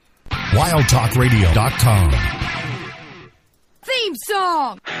WildTalkRadio.com. Theme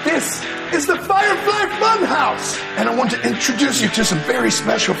song! This is the Firefly Funhouse, and I want to introduce you to some very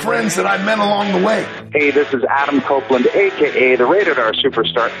special friends that I met along the way. Hey, this is Adam Copeland, a.k.a. the Rated R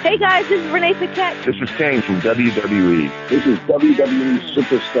Superstar. Hey guys, this is Renee Paquette. This is Kane from WWE. This is WWE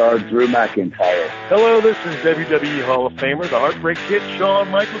Superstar Drew McIntyre. Hello, this is WWE Hall of Famer, the Heartbreak Kid, Shawn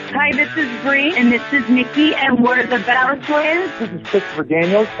Michaels. Hi, this is Bree, and this is Nikki, and we're the Battle Twins. This is Christopher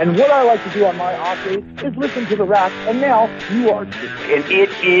Daniels, and what I like to do on my off days is listen to the rap, and now you are too. And it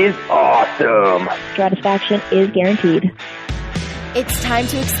is awesome. Satisfaction is guaranteed. It's time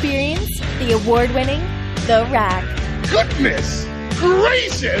to experience the award-winning The Rack. Goodness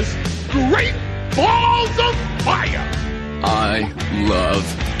gracious, great balls of fire! I love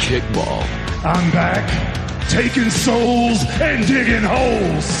kickball. I'm back, taking souls and digging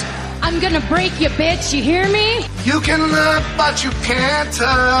holes. I'm gonna break you, bitch, you hear me? You can look, but you can't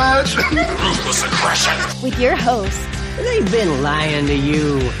touch. Ruthless aggression. With your hosts, they've been lying to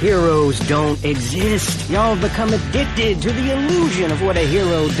you. Heroes don't exist. Y'all become addicted to the illusion of what a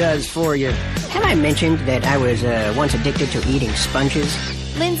hero does for you. Have I mentioned that I was once addicted to eating sponges?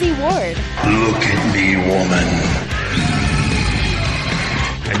 Lindsey Ward. Look at me, woman.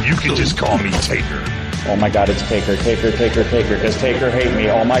 And you can just call me Taker. Oh my God, it's Taker, Taker, Taker, Taker. Does Taker hate me?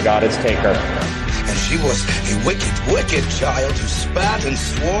 Oh my God, it's Taker. And she was a wicked, wicked child who spat and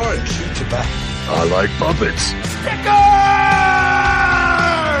swore and chewed tobacco. I like puppets. Stickers!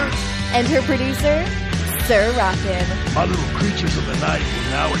 And her producer, Sir Rockin. My little creatures of the night will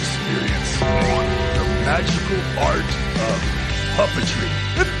now experience the magical art of puppetry.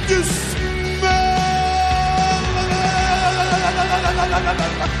 If you smell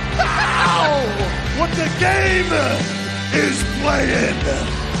what the game is playing.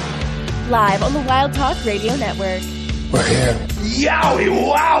 Live on the Wild Talk Radio Network. We're here. Yowie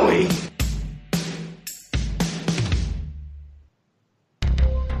wowie!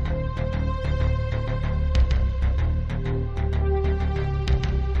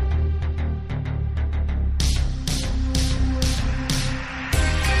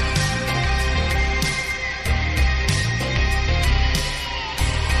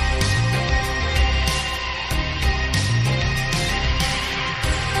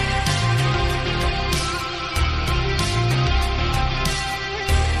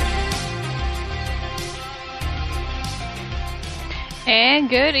 And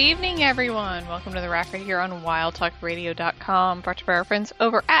good evening, everyone. Welcome to The Rack right here on WildTalkRadio.com, brought to you by our friends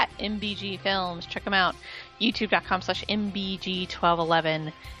over at MBG Films. Check them out,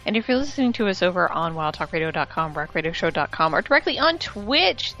 youtube.com/MBG1211. And if you're listening to us over on WildTalkRadio.com, RackRadioShow.com, or directly on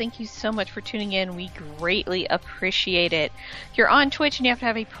Twitch, thank you so much for tuning in. We greatly appreciate it. If you're on Twitch and you have to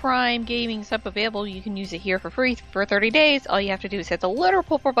have a Prime Gaming sub available, you can use it here for free for 30 days. All you have to do is hit the little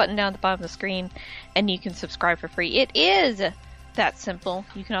purple button down at the bottom of the screen, and you can subscribe for free. It is that simple.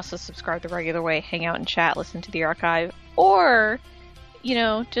 You can also subscribe the regular way, hang out and chat, listen to the archive, or, you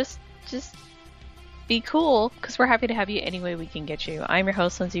know, just be cool, because we're happy to have you any way we can get you. I'm your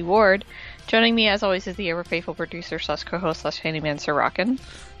host, Lindsey Ward. Joining me, as always, is the ever-faithful producer / co-host / handyman, Sir Rockin.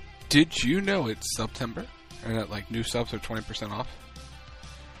 Did you know it's September? And that, like, new subs are 20% off?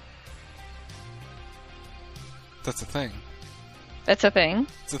 That's a thing. That's a thing?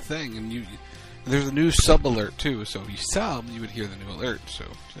 It's a thing, and there's a new sub alert, too, so if you sub, you would hear the new alert, so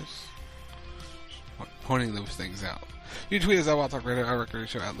just pointing those things out. You can tweet us at Wild Talk Radio, our radio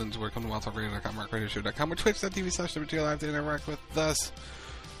show at Lindsey Ward, come to WildTalkRadio.com, RackRadioShow.com, or Twitch.tv/WTLive to interact with us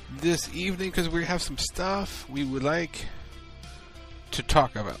this evening, because we have some stuff we would like to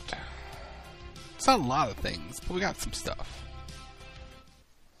talk about. It's not a lot of things, but we got some stuff.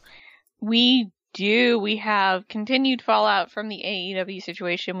 We do. We have continued fallout from the AEW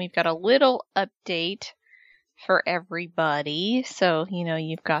situation. We've got a little update for everybody. So, you know,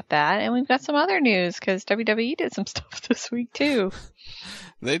 you've got that. And we've got some other news because WWE did some stuff this week too.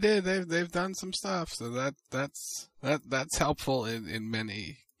 They did. They've done some stuff. So that's helpful in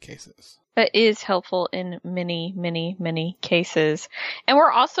many cases. That is helpful in many, many, many cases. And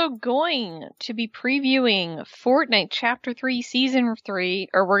we're also going to be previewing Fortnite Chapter 3, Season 3,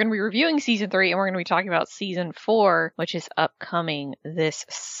 or we're going to be reviewing Season 3, and we're going to be talking about Season 4, which is upcoming this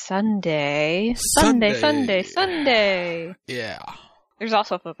Sunday. Sunday. Yeah. There's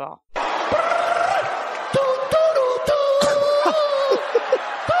also football.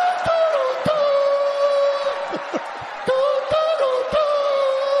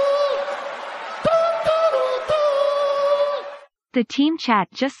 The team chat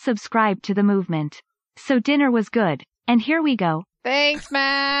just subscribed to the movement. So dinner was good. And here we go. Thanks,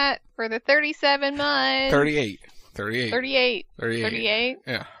 Matt, for the 37 months. 38.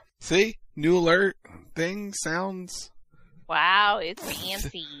 Yeah. See? New alert thing sounds. Wow, it's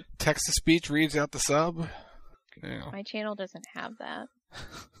fancy. Text-to-speech reads out the sub. Yeah. My channel doesn't have that.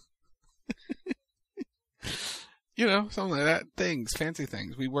 You know, something like that. Things, fancy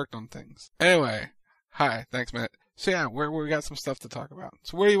things. We worked on things. Anyway, hi. Thanks, Matt. So yeah, we got some stuff to talk about.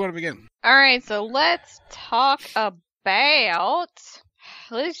 So where do you want to begin? Alright, so let's talk about...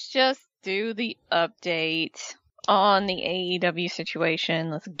 Let's just do the update on the AEW situation.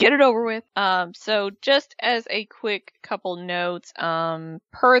 Let's get it over with. So just as a quick couple notes,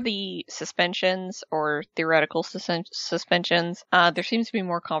 per the suspensions or theoretical suspensions, there seems to be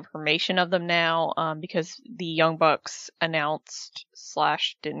more confirmation of them now, because the Young Bucks announced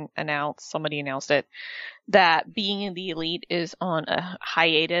 / didn't announce, somebody announced it, that being in the Elite is on a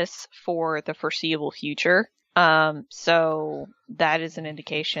hiatus for the foreseeable future. So that is an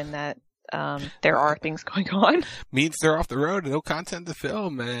indication that there are things going on. Means they're off the road, no content to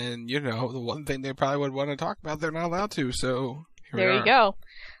film, and, you know, the one thing they probably would want to talk about, they're not allowed to, so there you go.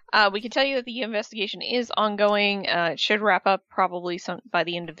 We can tell you that the investigation is ongoing. It should wrap up probably by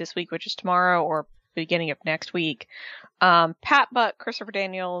the end of this week, which is tomorrow, or beginning of next week. Pat Buck, Christopher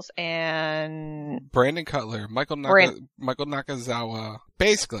Daniels, and... Brandon Cutler, Michael Nakazawa.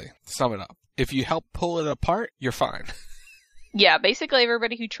 Basically, to sum it up, if you help pull it apart, you're fine. Yeah, basically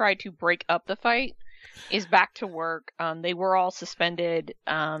everybody who tried to break up the fight is back to work. They were all suspended,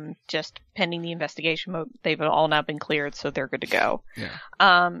 just pending the investigation. They've all now been cleared, so they're good to go.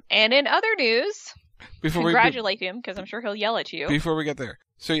 Yeah. And in other news, congratulate him, because I'm sure he'll yell at you. Before we get there.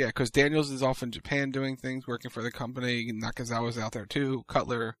 So yeah, because Daniels is off in Japan doing things, working for the company. Nakazawa's out there too.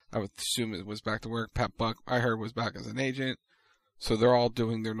 Cutler, I would assume it was back to work. Pat Buck, I heard, was back as an agent. So they're all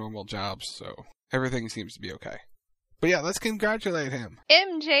doing their normal jobs, so everything seems to be okay. But yeah, let's congratulate him.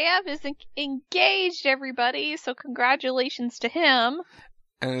 MJF is engaged, everybody, so congratulations to him.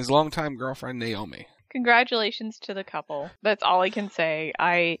 And his longtime girlfriend, Naomi. Congratulations to the couple. That's all I can say.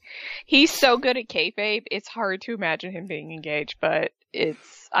 He's so good at kayfabe, it's hard to imagine him being engaged, but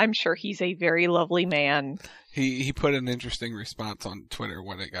I'm sure he's a very lovely man. He put an interesting response on Twitter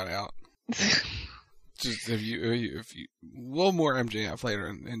when it got out. Just if you we'll more MJF later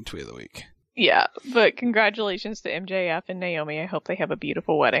in Tweet of the Week. Yeah, but congratulations to MJF and Naomi. I hope they have a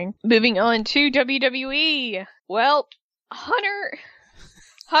beautiful wedding. Moving on to WWE. Well, Hunter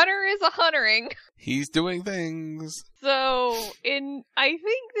is a huntering. He's doing things. So, I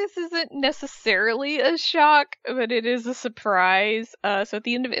think this isn't necessarily a shock, but it is a surprise. So at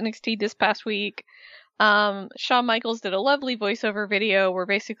the end of NXT this past week, Shawn Michaels did a lovely voiceover video where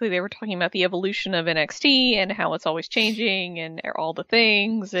basically they were talking about the evolution of NXT and how it's always changing and all the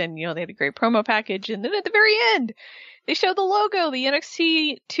things, and, you know, they had a great promo package, and then at the very end, they showed the logo, the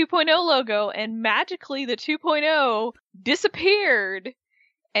NXT 2.0 logo, and magically the 2.0 disappeared,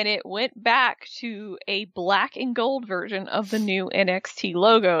 and it went back to a black and gold version of the new NXT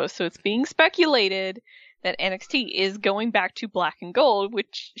logo. So it's being speculated that NXT is going back to black and gold,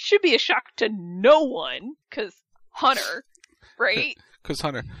 which should be a shock to no one, because Hunter, right? Because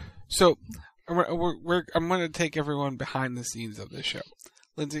Hunter. So, I'm going to take everyone behind the scenes of this show.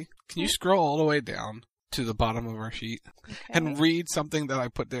 Lindsay, can you scroll all the way down to the bottom of our sheet and read something that I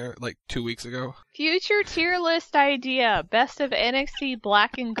put there like 2 weeks ago? Future tier list idea. Best of NXT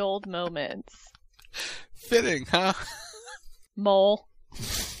black and gold moments. Fitting, huh? Mole.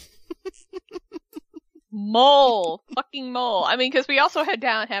 Mole. Fucking mole. I mean, because we also have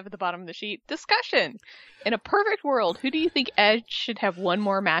at the bottom of the sheet, discussion. In a perfect world, who do you think Edge should have one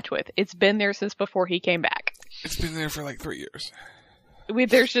more match with? It's been there since before he came back. It's been there for like 3 years.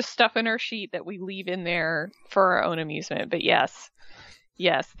 There's just stuff in our sheet that we leave in there for our own amusement. But yes,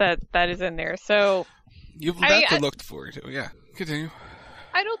 that is in there. So that's to look forward to. Yeah, continue.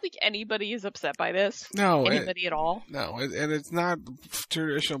 I don't think anybody is upset by this. No. Anybody at all. No, and it's not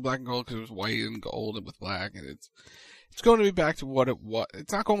traditional black and gold because it was white and gold and with black, and it's going to be back to what it was.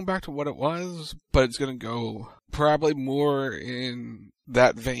 It's not going back to what it was, but it's going to go probably more in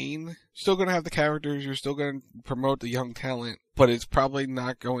that vein. Still going to have the characters, you're still going to promote the young talent, but it's probably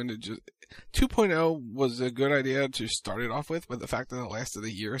not going to just... 2.0 was a good idea to start it off with, but the fact that it lasted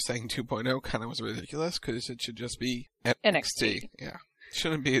a year saying 2.0 kind of was ridiculous because it should just be NXT. Yeah. It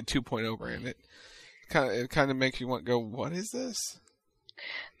shouldn't be a 2.0 brand. It kind of makes you want to go, what is this?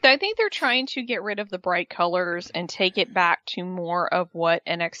 I think they're trying to get rid of the bright colors and take it back to more of what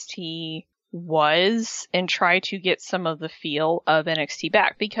NXT was and try to get some of the feel of NXT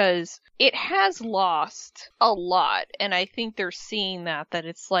back, because it has lost a lot, and I think they're seeing that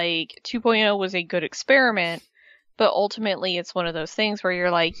it's like 2.0 was a good experiment, but ultimately it's one of those things where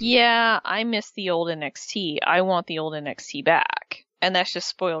you're like, yeah, I miss the old NXT. I want the old NXT back. And that's just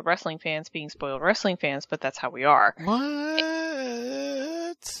spoiled wrestling fans being spoiled wrestling fans, but that's how we are. What?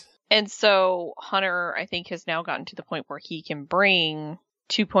 And so Hunter, I think, has now gotten to the point where he can bring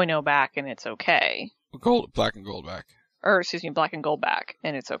 2.0 back and it's okay. Black and Gold back. Or, excuse me, Black and Gold back,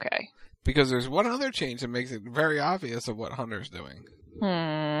 and it's okay. Because there's one other change that makes it very obvious of what Hunter's doing.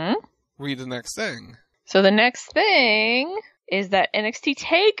 Read the next thing. So the next thing is that NXT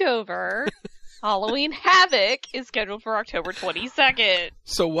TakeOver Halloween Havoc is scheduled for October 22nd.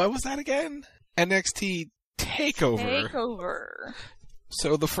 So what was that again? NXT TakeOver. TakeOver.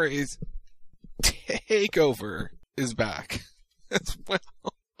 So the phrase TakeOver is back as well.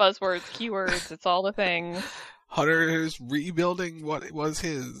 Buzzwords, keywords, it's all the things. Hunter is rebuilding what was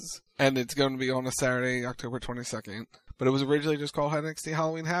his. And it's going to be on a Saturday, October 22nd. But it was originally just called NXT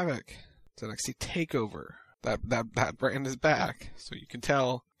Halloween Havoc. It's NXT TakeOver. That brand is back. So you can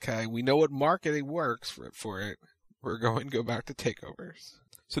tell, okay, we know what marketing works for it. We're going to go back to takeovers.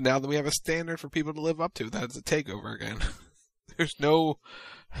 So now that we have a standard for people to live up to, that's a takeover again. There's no,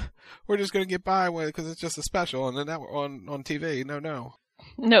 we're just going to get by with it because it's just a special and then that on TV. No.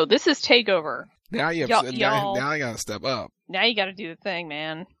 No, this is TakeOver. Now you have now you got to step up. Now you got to do the thing,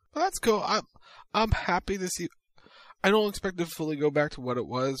 man. Well, that's cool. I'm happy to see. I don't expect to fully go back to what it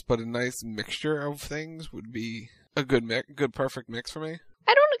was, but a nice mixture of things would be a good perfect mix for me.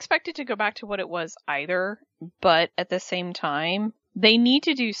 I don't expect it to go back to what it was either, but at the same time, they need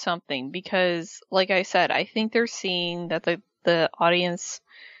to do something because, like I said, I think they're seeing that the audience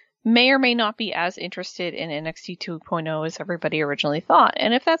may or may not be as interested in NXT 2.0 as everybody originally thought.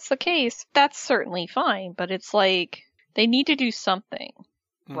 And if that's the case, that's certainly fine, but it's like they need to do something.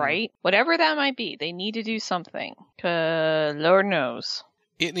 Right? Whatever that might be, they need to do something. 'Cause Lord knows.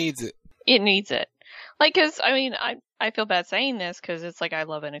 It needs it. It needs it. Like, cause, I mean, I feel bad saying this because it's like I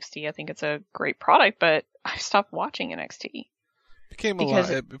love NXT. I think it's a great product, but I stopped watching NXT. It became a lot.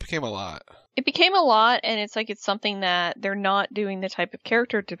 It became a lot. It became a lot, and it's like it's something that they're not doing the type of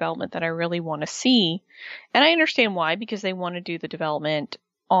character development that I really want to see. And I understand why, because they want to do the development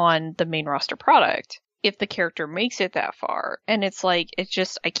on the main roster product. If the character makes it that far. And it's like, it's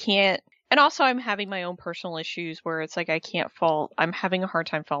just, I can't, and also I'm having my own personal issues where it's like I'm having a hard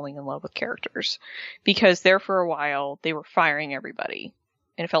time falling in love with characters. Because there for a while, they were firing everybody.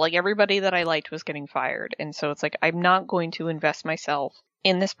 And it felt like everybody that I liked was getting fired. And so it's like, I'm not going to invest myself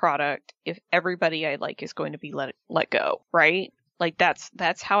in this product if everybody I like is going to be let go, right? Like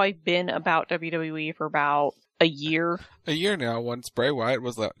that's how I've been about WWE for about a year. A year now, once Bray Wyatt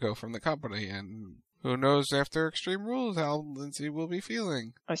was let go from the company, and who knows after Extreme Rules how Lindsey will be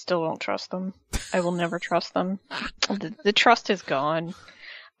feeling. I still don't trust them. I will never trust them. The trust is gone.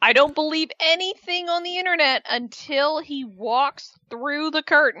 I don't believe anything on the internet until he walks through the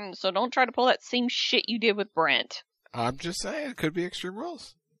curtain. So don't try to pull that same shit you did with Brent. I'm just saying, it could be Extreme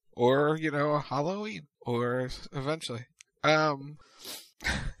Rules. Or, Halloween. Or eventually.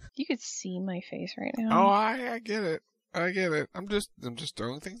 You could see my face right now. Oh, I get it. I get it. I'm just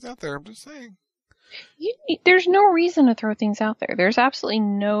throwing things out there. I'm just saying. There's no reason to throw things out there. There's absolutely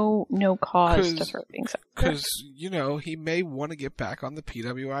no cause to throw things out there. Because, he may want to get back on the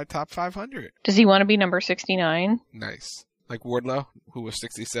PWI Top 500. Does he want to be number 69? Nice. Like Wardlow, who was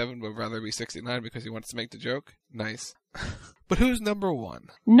 67 but would rather be 69 because he wants to make the joke. Nice. But who's number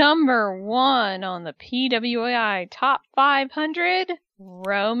one? Number one on the PWI Top 500,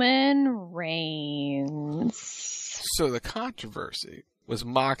 Roman Reigns. So the controversy was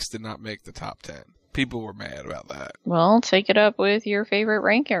Mox did not make the top 10. People were mad about that. Well, take it up with your favorite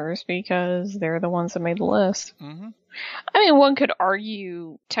rankers because they're the ones that made the list. Mm-hmm. I mean, one could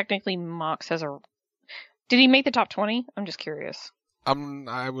argue technically Mox has a... Did he make the top 20? I'm just curious.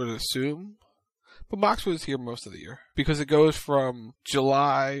 I would assume. But Mox was here most of the year. Because it goes from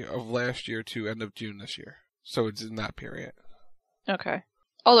July of last year to end of June this year. So it's in that period. Okay.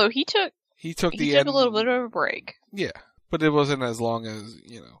 Although he took a little bit of a break. Yeah. But it wasn't as long as,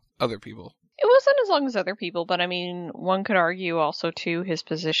 other people. It wasn't as long as other people, but I mean, one could argue also too his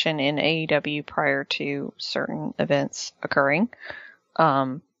position in AEW prior to certain events occurring,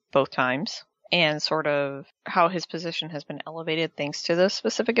 both times, and sort of how his position has been elevated thanks to those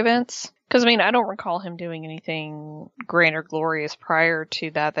specific events. Because I mean, I don't recall him doing anything grand or glorious prior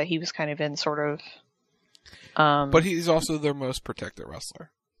to that he was kind of in sort of. But he's also their most protected wrestler.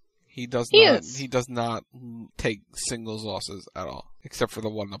 He does not take singles losses at all, except for the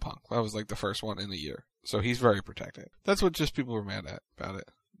one to Punk. That was like the first one in a year. So he's very protected. That's what just people were mad at about it.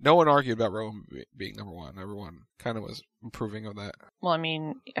 No one argued about Roman being number one. Everyone kind of was approving of that. Well, I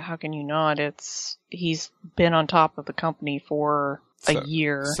mean, how can you not? He's been on top of the company for a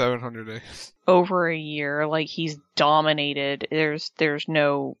year. 700 days. Over a year. Like, he's dominated. There's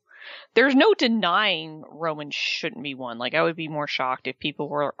no denying Roman shouldn't be one. Like, I would be more shocked if people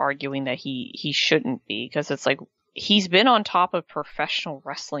were arguing that he shouldn't be, because it's like, he's been on top of professional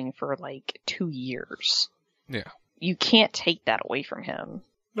wrestling for like 2 years. Yeah. You can't take that away from him.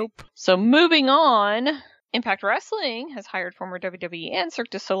 Nope. So moving on, Impact Wrestling has hired former WWE and Cirque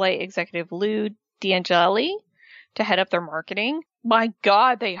du Soleil executive Lou D'Angeli to head up their marketing. My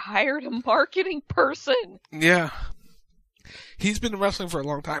God, they hired a marketing person. Yeah. He's been wrestling for a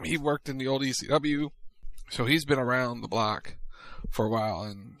long time. He worked in the old ECW, so he's been around the block for a while.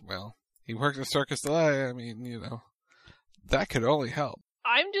 And, well, he worked at Cirque du Soleil. I mean, you know, that could only help.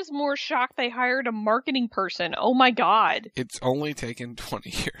 I'm just more shocked they hired a marketing person. Oh my God. It's only taken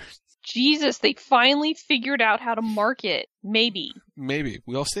 20 years. Jesus, they finally figured out how to market. Maybe.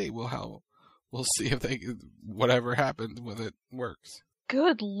 We'll see. We'll see if whatever happens with it works.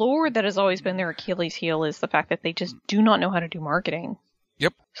 Good Lord, that has always been their Achilles heel, is the fact that they just do not know how to do marketing.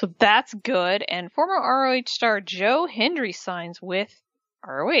 Yep. So that's good. And former ROH star Joe Hendry signs with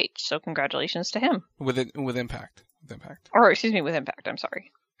ROH. So congratulations to him. With Impact. Or, excuse me, with Impact, I'm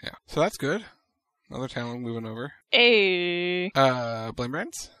sorry. Yeah. So that's good. Another talent moving over. Hey. Blame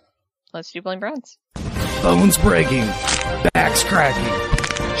Brands? Let's do Blame Brands. Bones breaking. Backs cracking.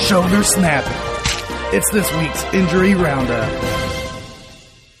 Shoulders snapping. It's this week's injury roundup.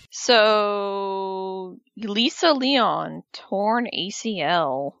 So, Lisa Leon, torn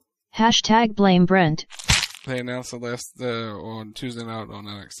ACL. # blame Brent. They announced it on Tuesday night on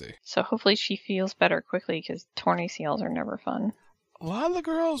NXT. So hopefully she feels better quickly, because torn ACLs are never fun. A lot of the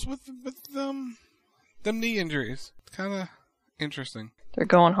girls with them knee injuries. It's kind of interesting. They're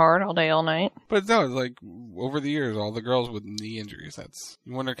going hard all day, all night. But no, like, over the years, all the girls with knee injuries,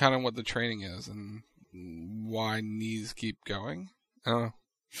 you wonder kind of what the training is and why knees keep going. I don't know.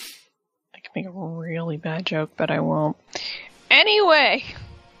 I can make a really bad joke, but I won't. Anyway,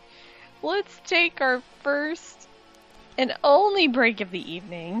 let's take our first and only break of the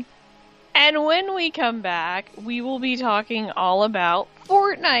evening. And when we come back, we will be talking all about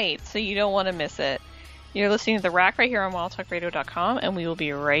Fortnite, so you don't want to miss it. You're listening to The Rack right here on WildTalkRadio.com, and we will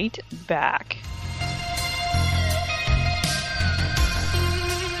be right back.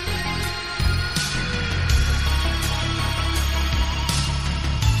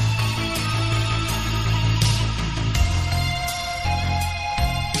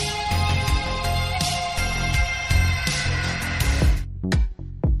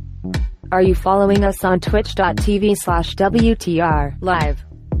 Are you following us on twitch.tv/WTR live?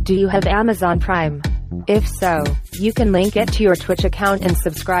 Do you have Amazon Prime? If so, you can link it to your Twitch account and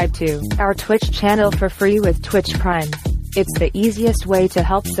subscribe to our Twitch channel for free with Twitch Prime. It's the easiest way to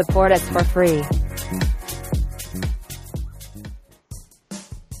help support us for free.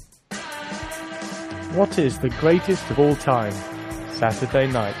 What is the greatest of all time? Saturday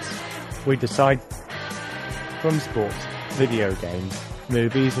nights. We decide from sports, video games,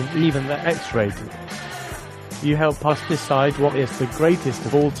 movies, and even the X-rated. You help us decide what is the greatest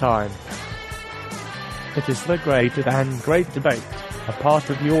of all time. It is the great and great debate, a part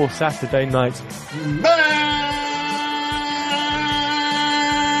of your Saturday night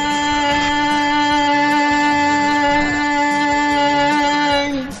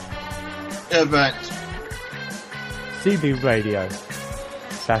event. CB Radio,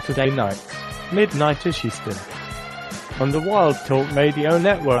 Saturday nights, midnight-ish Eastern, on the Wild Talk Radio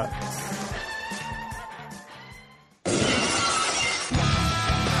Network.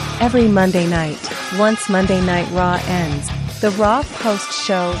 Every Monday night, once Monday Night Raw ends, the Raw post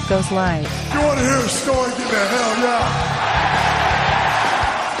show goes live. You want to hear a story? Get the hell yeah!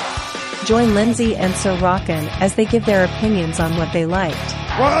 Join Lindsey and Sir Rockin as they give their opinions on what they liked,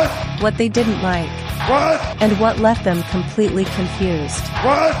 what they didn't like, and what left them completely confused.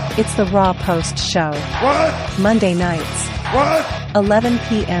 It's the Raw post show. Monday nights, 11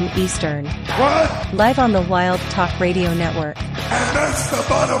 p.m. Eastern, live on the Wild Talk Radio Network. And that's the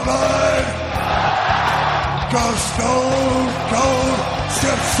bottom line. Go Stone Cold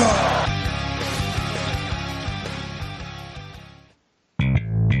Simpson.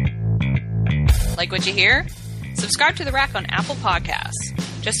 Like what you hear? Subscribe to The Rack on Apple Podcasts.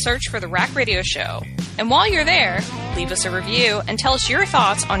 Just search for The Rack Radio Show. And while you're there, leave us a review and tell us your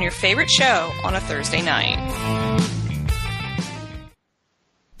thoughts on your favorite show on a Thursday night.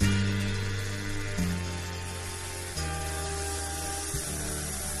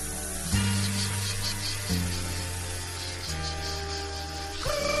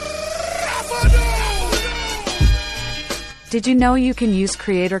 Did you know you can use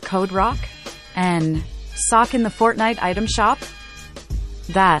creator code ROCK and sock in the Fortnite item shop?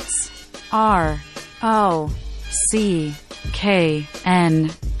 That's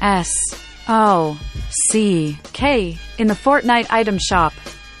ROCKNSOCK in the Fortnite item shop.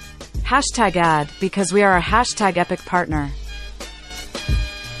 Hashtag ad, because we are a hashtag epic partner.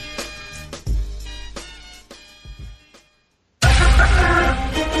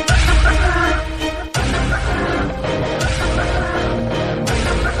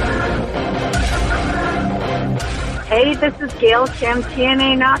 Hey, this is Gail Kim,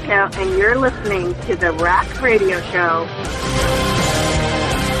 TNA Knockout, and you're listening to the Rack Radio Show.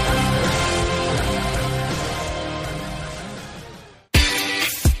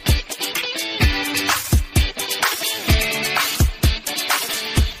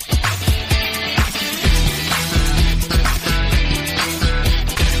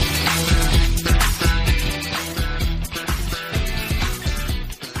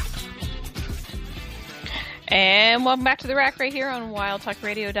 And welcome back to the Rack right here on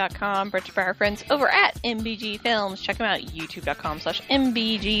WildTalkRadio.com. Brought to you by our friends over at MBG Films. Check them out,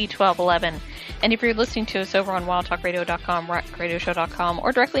 youtube.com/MBG1211. And if you're listening to us over on WildTalkRadio.com, RackRadioShow.com,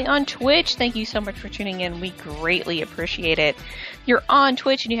 or directly on Twitch, thank you so much for tuning in. We greatly appreciate it. You're on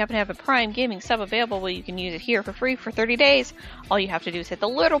Twitch and you happen to have a Prime Gaming sub available, well, you can use it here for free for 30 days. All you have to do is hit the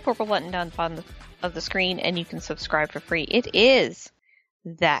little purple button down the bottom of the screen and you can subscribe for free. It is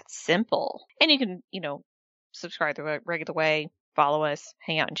that simple. And you can, subscribe the regular way, follow us,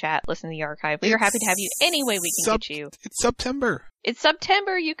 hang out and chat, listen to the archive. We are happy to have you any way we can get you. It's September. It's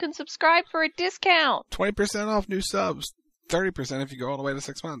September. You can subscribe for a discount. 20% off new subs. 30% if you go all the way to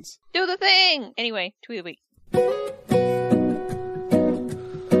 6 months. Do the thing. Anyway, tweet of the week.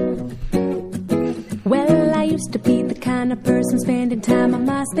 Well, I used to be the kind of person spending time on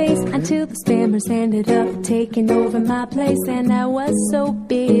MySpace until the spammers ended up taking over my place, and I was so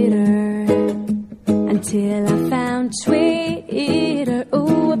bitter. Until I found Twitter,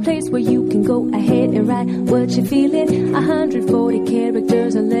 ooh, a place where you can go ahead and write what you're feeling. 140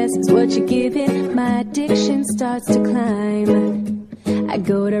 characters or less is what you're giving. My addiction starts to climb. I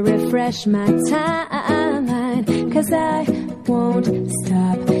go to refresh my timeline, 'cause I won't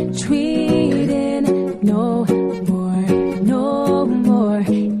stop tweeting no more, no more.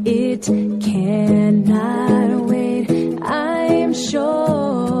 It cannot wait, I'm sure.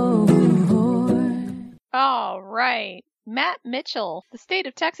 All right. Matt Mitchell. The state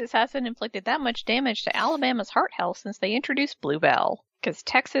of Texas hasn't inflicted that much damage to Alabama's heart health since they introduced Bluebell. Because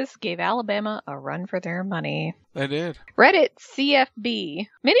Texas gave Alabama a run for their money. They did. Reddit CFB.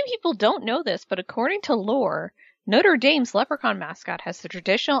 Many people don't know this, but according to lore, Notre Dame's leprechaun mascot has the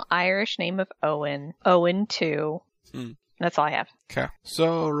traditional Irish name of Owen. Owen 2. That's all I have. Okay.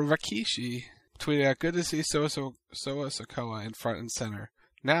 So, Rikishi tweeted out, good to see Soa Sikoa in front and center.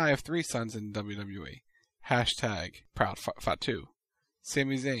 Now I have 3 sons in WWE. Hashtag Proud Fatu.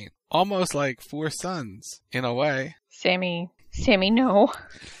 Sami Zayn. Almost like 4 sons, in a way. Sammy, no.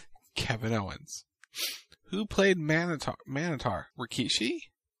 Kevin Owens. Who played Manatar?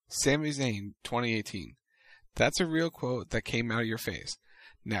 Rikishi? Sami Zayn, 2018. That's a real quote that came out of your face.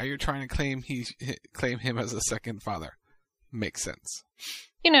 Now you're trying to claim him as a second father. Makes sense.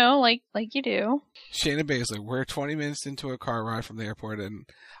 Like you do. Shayna Baszler, we're 20 minutes into a car ride from the airport, and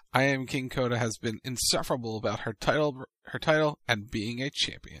I Am King Coda has been insufferable about her title and being a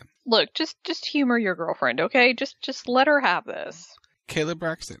champion. Look, just humor your girlfriend, okay? Just let her have this. Kayla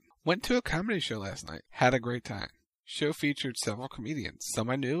Braxton went to a comedy show last night. Had a great time. Show featured several comedians. Some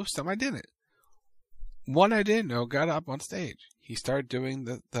I knew, some I didn't. One I didn't know got up on stage. He started doing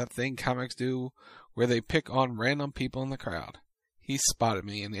that thing comics do where they pick on random people in the crowd. He spotted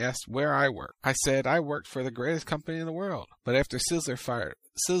me and asked where I worked. I said I worked for the greatest company in the world. But after Sizzler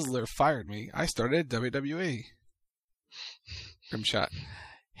fired me, I started WWE. Grimshot.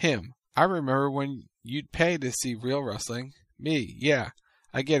 Him. I remember when you'd pay to see real wrestling. Me. Yeah,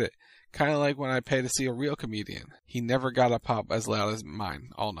 I get it. Kind of like when I pay to see a real comedian. He never got a pop as loud as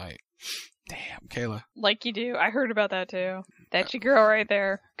mine all night. Damn, Kayla. Like you do. I heard about that too. That's your girl right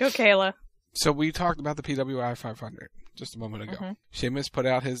there. Go, Kayla. So we talked about the PWI 500 just a moment ago. Mm-hmm. Sheamus put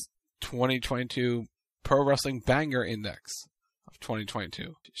out his 2022 Pro Wrestling Banger Index of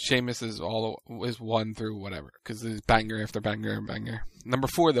 2022. Sheamus is 1 through whatever, because it's banger after banger and banger. Number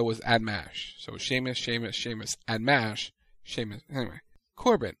 4 though was Add Mash. So Sheamus, Add Mash, Sheamus. Anyway,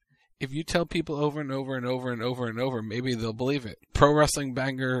 Corbin. If you tell people over and over and over and over and over, maybe they'll believe it. Pro Wrestling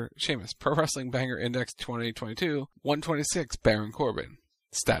Banger, Sheamus. Pro Wrestling Banger Index 2022, 126, Baron Corbin.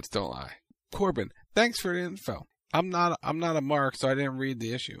 Stats don't lie. Corbin, thanks for the info. I'm not a mark, so I didn't read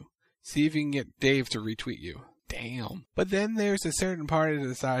the issue. See if you can get Dave to retweet you. Damn. damn. But then there's a certain party that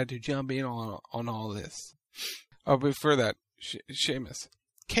decided to jump in on all this. Oh, before that, Sheamus.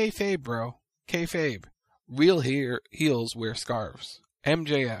 Kayfabe, bro. Kayfabe. Real heels wear scarves.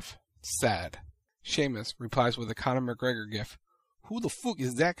 MJF. Sad. Sheamus replies with a Conor McGregor gif. Who the fuck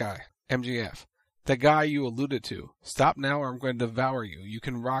is that guy? MJF. The guy you alluded to. Stop now or I'm going to devour you. You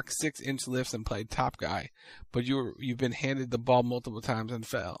can rock 6-inch lifts and play top guy, but you've been handed the ball multiple times and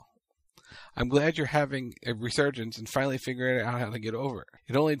fell. I'm glad you're having a resurgence and finally figuring out how to get over it.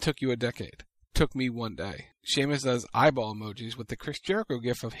 It only took you a decade. Took me one day. Sheamus does eyeball emojis with the Chris Jericho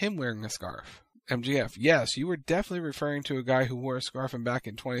gif of him wearing a scarf. MJF. Yes, you were definitely referring to a guy who wore a scarf back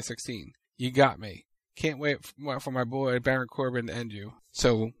in 2016. You got me. Can't wait for my boy Baron Corbin to end you.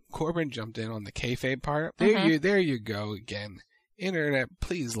 So Corbin jumped in on the kayfabe part. There you go again. Internet,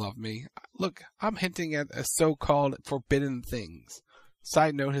 please love me. Look, I'm hinting at a so-called forbidden things.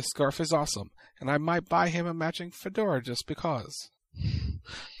 Side note, his scarf is awesome, and I might buy him a matching fedora just because.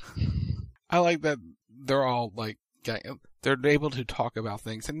 I like that they're all like, they're able to talk about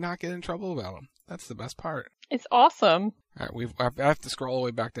things and not get in trouble about them. That's the best part. It's awesome. All right, I have to scroll all the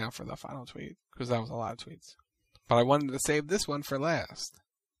way back down for the final tweet because that was a lot of tweets. But I wanted to save this one for last.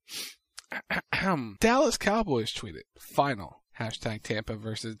 Dallas Cowboys tweeted, final. Hashtag Tampa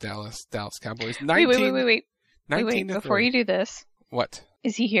versus Dallas Cowboys. 19, wait. Before you do this. What?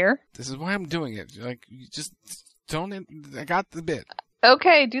 Is he here? This is why I'm doing it. Like, you just don't. I got the bit.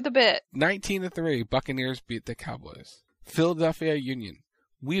 Okay, do the bit. 19-3, Buccaneers beat the Cowboys. Philadelphia Union.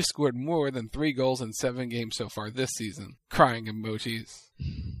 We've scored more than 3 goals in 7 games so far this season. Crying emojis.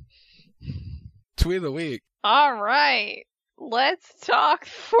 Tweet of the week. All right. Let's talk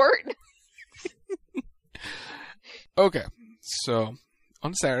Fortnite. Okay. So,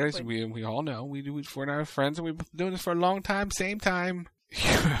 on Saturdays, we all know, we do Fortnite with friends, and we've been doing this for a long time, same time. You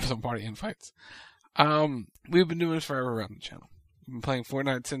have some party invites. We've been doing this forever around the channel. We've been playing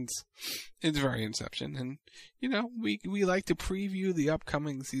Fortnite since its very inception, and, you know, we like to preview the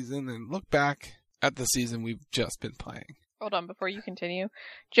upcoming season and look back at the season we've just been playing. Hold on, before you continue.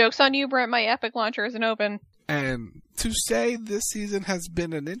 Joke's on you, Brent, my Epic launcher isn't open. And to say this season has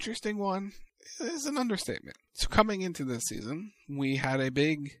been an interesting one is an understatement. So coming into this season, we had a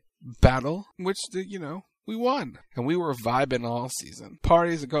big battle, which, you know, we won. And we were vibing all season.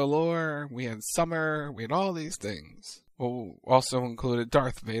 Parties galore, we had summer, we had all these things. Well, also included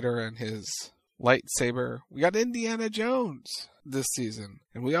Darth Vader and his lightsaber. We got Indiana Jones this season.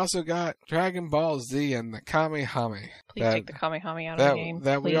 And we also got Dragon Ball Z and the Kamehame. Please take the Kamehame out of the game.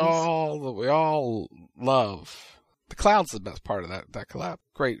 That we all love. The cloud's the best part of that collab.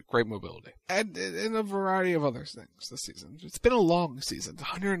 Great mobility. And a variety of other things this season. It's been a long season.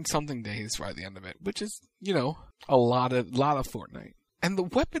 100 and something days by the end of it, which is, you know, a lot of Fortnite. And the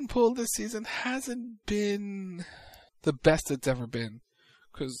weapon pool this season hasn't been the best it's ever been.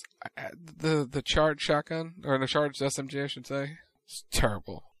 Because the charged shotgun, or the charged SMG I should say, is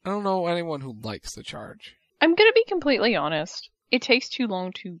terrible. I don't know anyone who likes the charge. I'm gonna be completely honest. It takes too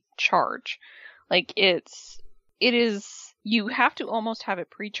long to charge. Like, it is, you have to almost have it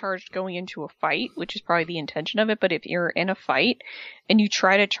pre-charged going into a fight, which is probably the intention of it, but if you're in a fight and you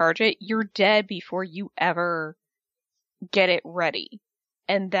try to charge it, you're dead before you ever get it ready.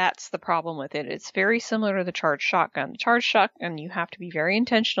 And that's the problem with it. It's very similar to the charged shotgun. The charged shotgun, you have to be very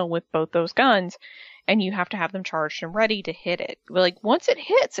intentional with both those guns, and you have to have them charged and ready to hit it. Like, once it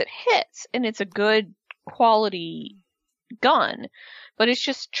hits, and it's a good quality gun, but it's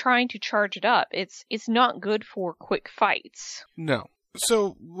just trying to charge it up. It's not good for quick fights. No.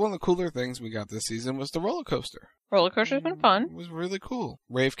 So, one of the cooler things we got this season was the roller coaster. Roller coaster's been fun. It was really cool.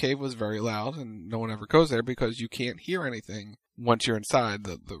 Rave Cave was very loud, and no one ever goes there because you can't hear anything once you're inside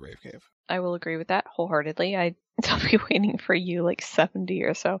the Rave Cave. I will agree with that wholeheartedly. I'll be waiting for you like 70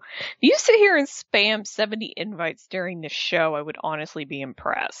 or so. If you sit here and spam 70 invites during the show, I would honestly be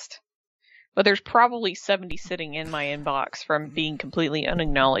impressed. But there's probably 70 sitting in my inbox from being completely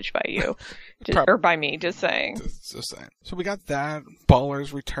unacknowledged by you. Or by me, just saying. Just saying. So we got that.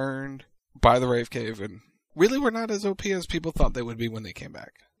 Ballers returned by the Rave Cave, and really we're not as OP as people thought they would be when they came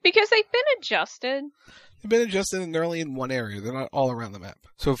back. Because they've been adjusted. They've been adjusted, and they're only in one area. They're not all around the map.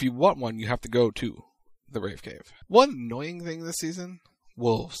 So if you want one, you have to go to the Rave Cave. One annoying thing this season,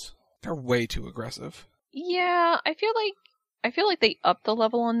 wolves. They're way too aggressive. Yeah, I feel like they upped the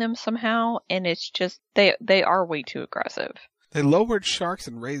level on them somehow, and it's just, they are way too aggressive. They lowered sharks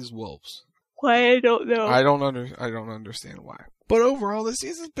and raised wolves. Why? I don't know. I don't understand why. But overall, this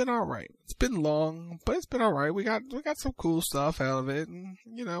season's been alright. It's been long, but it's been alright. We got some cool stuff out of it, and,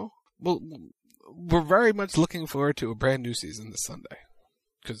 you know, we're very much looking forward to a brand new season this Sunday.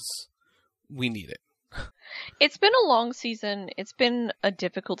 Because we need it. It's been a long season. It's been a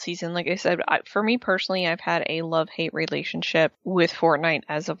difficult season. Like I said, for me personally, I've had a love-hate relationship with Fortnite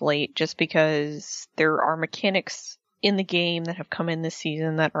as of late, just because there are mechanics in the game that have come in this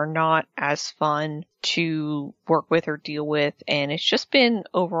season that are not as fun to work with or deal with, and it's just been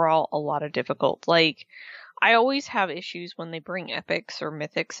overall a lot of difficult. Like, I always have issues when they bring epics or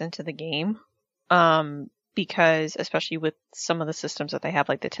mythics into the game, because especially with some of the systems that they have,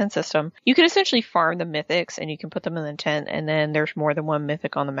 like the tent system, you can essentially farm the mythics and you can put them in the tent, and then there's more than one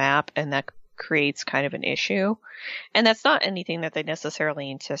mythic on the map, and that creates kind of an issue. And that's not anything that they necessarily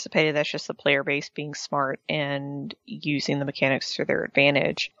anticipated. That's just the player base being smart and using the mechanics to their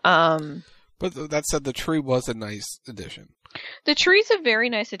advantage. But that said, the tree was a nice addition. The tree's a very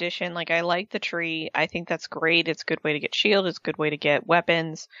nice addition. Like, I like the tree. I think that's great. It's a good way to get shield. It's a good way to get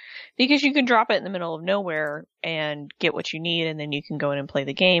weapons, because you can drop it in the middle of nowhere and get what you need, and then you can go in and play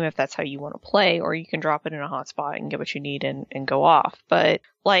the game if that's how you want to play, or you can drop it in a hotspot and get what you need and go off. But,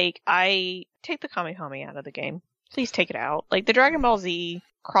 like, I take the Kamehameha out of the game. Please take it out. Like, the Dragon Ball Z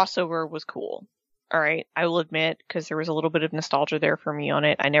crossover was cool. Alright, I will admit, because there was a little bit of nostalgia there for me on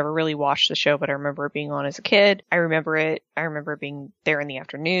it. I never really watched the show, but I remember it being on as a kid. I remember it being there in the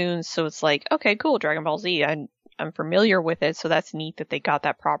afternoons, so it's like, okay, cool, Dragon Ball Z, I'm familiar with it, so that's neat that they got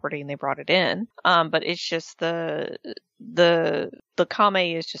that property and they brought it in. But it's just the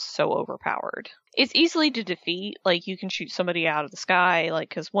Kame is just so overpowered. It's easily to defeat. Like, you can shoot somebody out of the sky, like,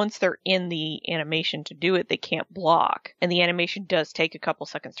 because once they're in the animation to do it, they can't block. And the animation does take a couple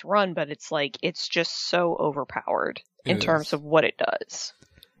seconds to run, but it's like, it's just so overpowered in terms of what it does.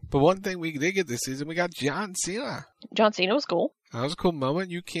 But one thing we did get this season, we got John Cena. John Cena was cool. That was a cool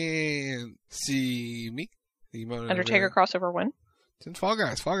moment. You can see me. Undertaker crossover win. It's in Fall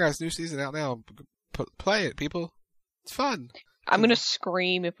Guys. Fall Guys new season out now. Play it, people. It's fun. I'm gonna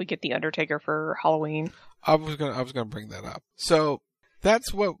scream if we get the Undertaker for Halloween. I was gonna bring that up. So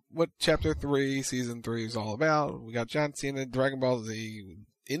that's what Chapter 3, Season 3 is all about. We got John Cena, Dragon Ball Z,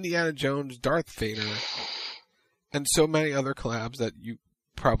 Indiana Jones, Darth Vader, and so many other collabs that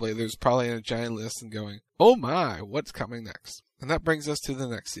there's probably a giant list and going, oh my, what's coming next? And that brings us to the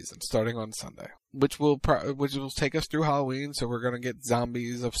next season, starting on Sunday, which will take us through Halloween. So we're gonna get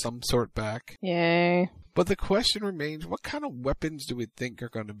zombies of some sort back. Yay! But the question remains: what kind of weapons do we think are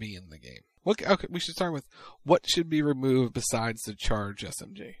going to be in the game? Okay, we should start with what should be removed besides the Charge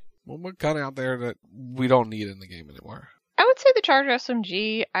SMG. What gun out there that we don't need in the game anymore? I would say the Charge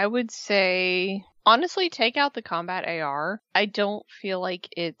SMG. I would say, honestly, take out the combat AR. I don't feel like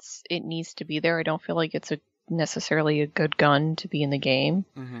it needs to be there. I don't feel like it's necessarily a good gun to be in the game.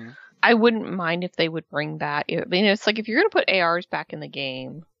 Mm-hmm. I wouldn't mind if they would bring that. I mean, it's like, if you're going to put ARs back in the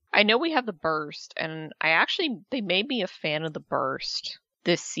game, I know we have the burst, and they made me a fan of the burst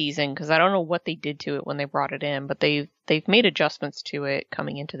this season, because I don't know what they did to it when they brought it in, but they've made adjustments to it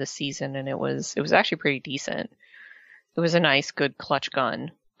coming into the season, and it was actually pretty decent. It was a nice, good clutch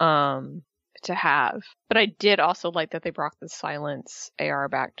gun to have. But I did also like that they brought the Silence AR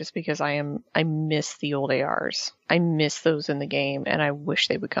back, just because I miss the old ARs. I miss those in the game, and I wish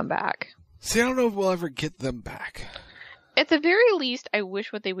they would come back. See, I don't know if we'll ever get them back. At the very least, I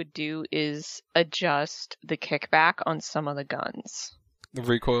wish what they would do is adjust the kickback on some of the guns. The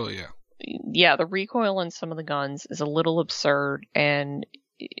recoil, yeah. Yeah, the recoil on some of the guns is a little absurd, and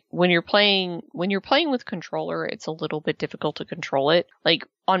when you're playing with controller, it's a little bit difficult to control it. Like,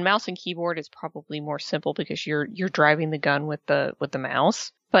 on mouse and keyboard, it's probably more simple because you're driving the gun with the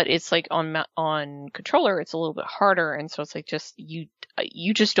mouse. But it's like on controller, it's a little bit harder, and so it's like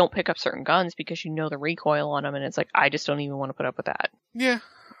you just don't pick up certain guns because you know the recoil on them, and it's like, I just don't even want to put up with that. Yeah,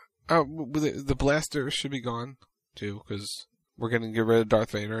 the blaster should be gone too, because we're gonna get rid of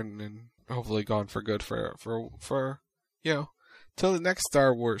Darth Vader, and hopefully gone for good for till the next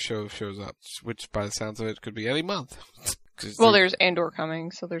Star Wars show shows up, which by the sounds of it could be any month. Well, there's Andor coming,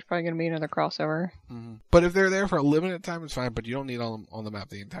 so there's probably going to be another crossover. Mm-hmm. But if they're there for a limited time, it's fine. But you don't need all on the map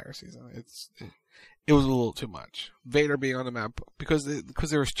the entire season. It was a little too much. Vader being on the map because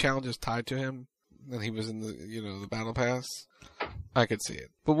there was challenges tied to him, and he was in the battle pass. I could see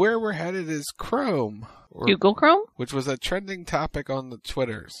it. But where we're headed is Chrome. Google Chrome, which was a trending topic on the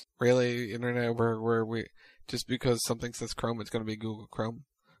Twitters. Really, internet where we just because something says Chrome, it's going to be Google Chrome.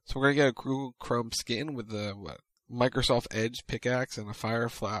 So we're going to get a Google Chrome skin with the Microsoft Edge pickaxe and a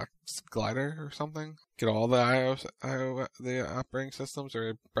Firefox glider or something. Get all the the operating systems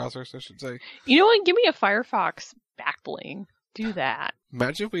or browsers, I should say. You know what? Give me a Firefox backbling. Do that.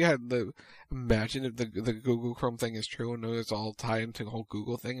 Imagine if we had Imagine if the Google Chrome thing is true and it's all tied into the whole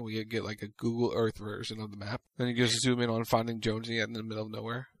Google thing, and we could get like a Google Earth version of the map. Then you just zoom in on Finding Jonesy in the middle of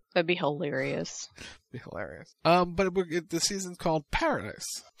nowhere. That'd be hilarious. Be hilarious. But the season's called Paradise,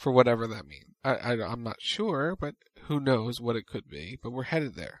 for whatever that means. I'm not sure, but who knows what it could be. But we're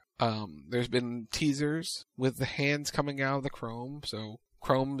headed there. There's been teasers with the hands coming out of the chrome, so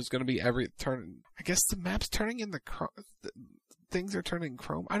chrome is going to be I guess the map's turning into chrome. Things are turning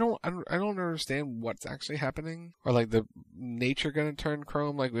chrome. I don't understand what's actually happening, or like the nature going to turn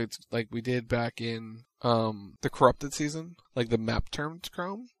chrome, like we did back in the Corrupted season, like the map turned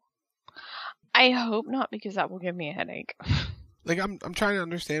chrome. I hope not, because that will give me a headache. Like, I'm trying to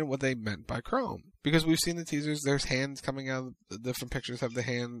understand what they meant by chrome. Because we've seen the teasers, there's hands coming out, the different pictures have the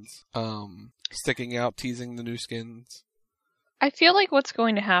hands, sticking out, teasing the new skins. I feel like what's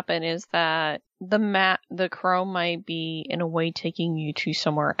going to happen is that the chrome might be, in a way, taking you to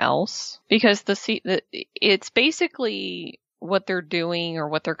somewhere else. Because it's basically what they're doing, or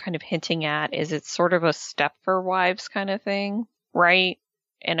what they're kind of hinting at, is it's sort of a Stepford Wives kind of thing, right?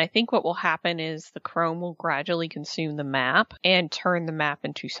 And I think what will happen is the chrome will gradually consume the map and turn the map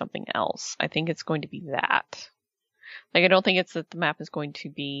into something else. I think it's going to be that. Like, I don't think it's that the map is going to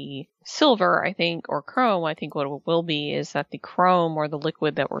be silver, or chrome. I think what it will be is that the chrome, or the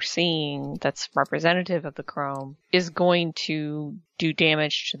liquid that we're seeing that's representative of the chrome, is going to do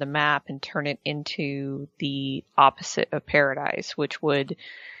damage to the map and turn it into the opposite of Paradise, which would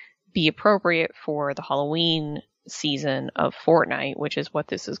be appropriate for the Halloween season of Fortnite, which is what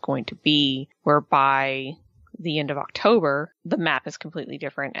this is going to be, whereby the end of October, the map is completely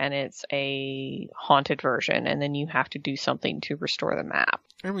different and it's a haunted version, and then you have to do something to restore the map.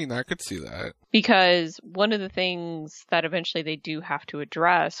 I mean, I could see that. Because one of the things that eventually they do have to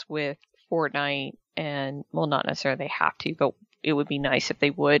address with Fortnite, and, well, not necessarily they have to, but it would be nice if they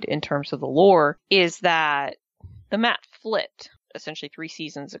would in terms of the lore, is that the map flipped essentially 3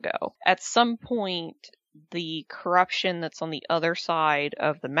 seasons ago. At some point, the corruption that's on the other side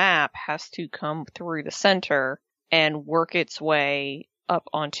of the map has to come through the center and work its way up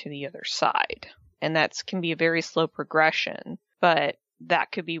onto the other side. And that can be a very slow progression, but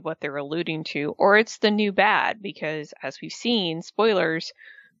that could be what they're alluding to. Or it's the new bad, because as we've seen, spoilers,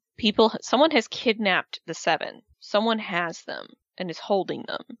 someone has kidnapped the 7. Someone has them and is holding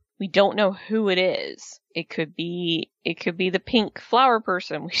them. We don't know who it is. It could be the pink flower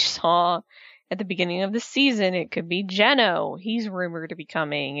person we saw at the beginning of the season. It could be Geno. He's rumored to be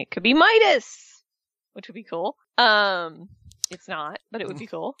coming. It could be Midas, which would be cool. It's not, but it would be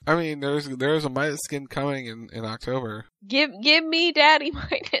cool. I mean, there's a Midas skin coming in October. Give me Daddy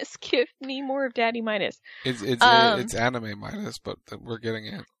Midas. Give me more of Daddy Midas. It's anime Midas, but we're getting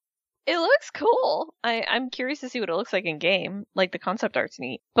it. It looks cool. I'm curious to see what it looks like in game. Like, the concept art's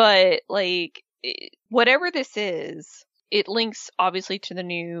neat, but like, whatever this is, it links obviously to the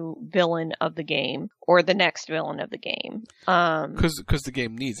new villain of the game, or the next villain of the game. Because the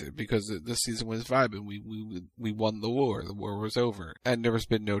game needs it, because this season was vibing. We won the war. The war was over, and there has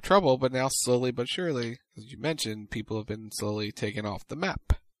been no trouble. But now, slowly but surely, as you mentioned, people have been slowly taken off the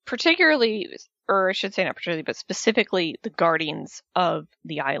map. Particularly, or I should say not particularly, but specifically the guardians of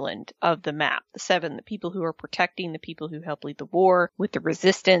the island, of the map, the 7, the people who are protecting the people who helped lead the war with the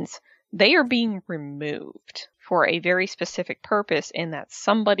resistance. They are being removed for a very specific purpose, in that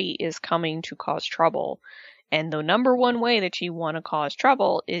somebody is coming to cause trouble. And the number one way that you want to cause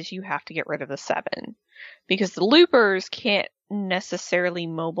trouble is you have to get rid of the 7. Because the loopers can't necessarily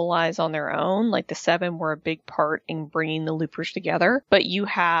mobilize on their own. Like, the 7 were a big part in bringing the loopers together. But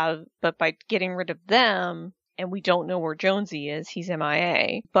by getting rid of them, and we don't know where Jonesy is, he's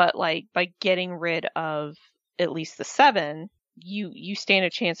MIA. But like, by getting rid of at least the 7, you stand a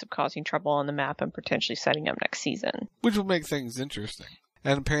chance of causing trouble on the map and potentially setting up next season. Which will make things interesting.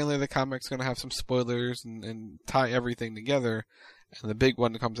 And apparently the comic's going to have some spoilers and tie everything together. And the big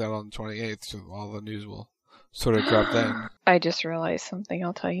one comes out on the 28th, so all the news will sort of drop then. I just realized something.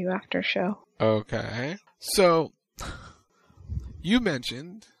 I'll tell you after show. Okay. So, you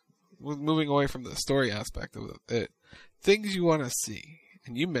mentioned, moving away from the story aspect of it, things you want to see.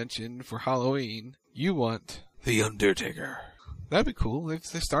 And you mentioned for Halloween, you want The Undertaker. That'd be cool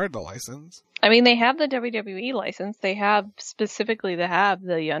if they started the license. I mean, they have the WWE license. They have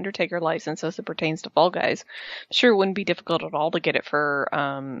the Undertaker license as it pertains to Fall Guys. Sure, it wouldn't be difficult at all to get it for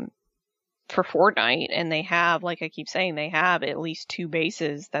Fortnite. And they have, like I keep saying, they have at least 2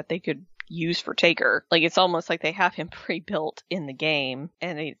 bases that they could use for Taker. Like, it's almost like they have him pre-built in the game,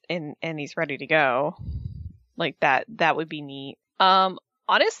 and he's ready to go. Like, that would be neat. Honestly,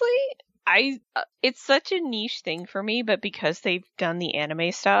 it's such a niche thing for me, but because they've done the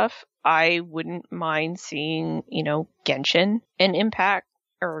anime stuff, I wouldn't mind seeing, Genshin Impact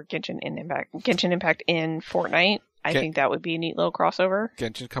in Fortnite. I think that would be a neat little crossover.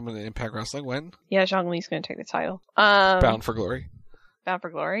 Genshin coming to Impact Wrestling when? Yeah, Zhongli's going to take the title. Bound for Glory. Bound for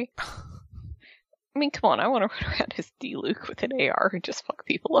Glory? I mean, come on, I want to run around as D-Luke with an AR and just fuck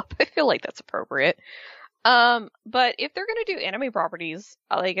people up. I feel like that's appropriate. But if they're going to do anime properties,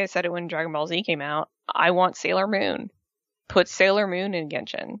 like I said it when Dragon Ball Z came out, I want Sailor Moon. Put Sailor Moon in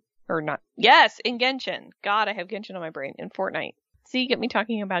Genshin. Or not. Yes, in Genshin. God, I have Genshin on my brain. In Fortnite. See, get me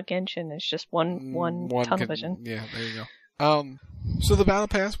talking about Genshin. It's just one tunnel vision. Yeah, there you go. So the Battle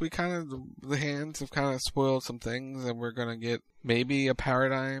Pass, the hands have kind of spoiled some things, and we're gonna get maybe a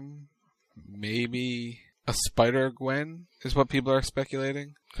Paradigm, maybe a Spider-Gwen is what people are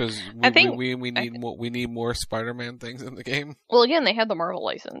speculating, because we need more Spider-Man things in the game. Well, again, they had the Marvel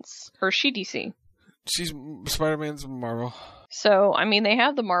license, or DC. Spider-Man's Marvel. So, I mean, they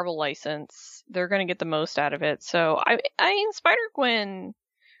have the Marvel license. They're going to get the most out of it. So, I mean, Spider-Gwen,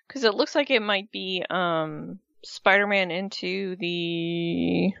 because it looks like it might be Spider-Man into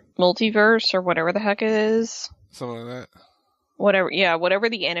the multiverse or whatever the heck it is. Something like that. Whatever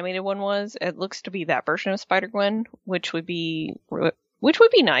the animated one was, it looks to be that version of Spider-Gwen, which would be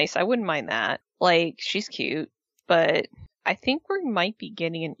nice. I wouldn't mind that. Like, she's cute, but I think we might be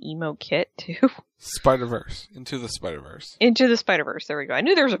getting an emo kit too. Spider-Verse. Into the Spider-Verse. Into the Spider-Verse. There we go. I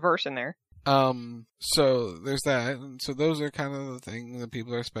knew there was a verse in there. So there's that. And so those are kind of the things that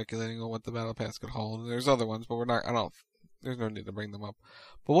people are speculating on what the Battle Pass could hold. And there's other ones, but there's no need to bring them up.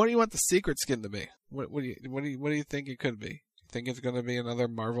 But what do you want the secret skin to be? What do you think it could be? Do you think it's going to be another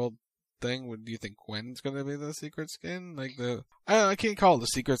Marvel thing? Do you think Gwen's going to be the secret skin? I can't call it the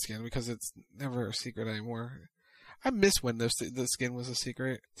secret skin because it's never a secret anymore. I miss when the skin was a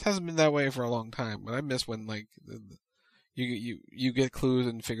secret. It hasn't been that way for a long time, but I miss when you get clues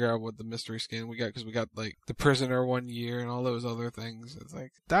and figure out what the mystery skin we got, because we got like the Prisoner 1 year and all those other things. It's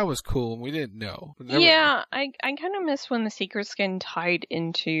like that was cool and we didn't know. Yeah, I kind of miss when the secret skin tied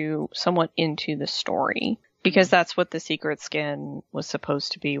somewhat into the story. Because that's what the secret skin was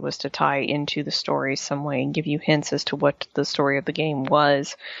supposed to be, was to tie into the story some way and give you hints as to what the story of the game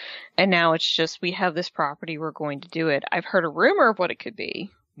was. And now it's just, we have this property, we're going to do it. I've heard a rumor of what it could be.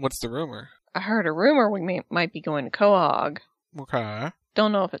 What's the rumor? I heard a rumor we might be going to Quahog. Okay.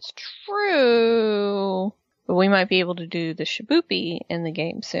 Don't know if it's true, but we might be able to do the Shibupi in the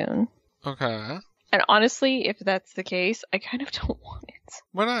game soon. Okay. And honestly, if that's the case, I kind of don't want it.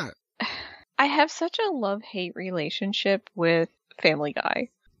 Why not? I have such a love-hate relationship with Family Guy.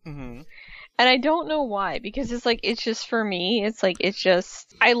 Mm-hmm. And I don't know why, because it's just for me,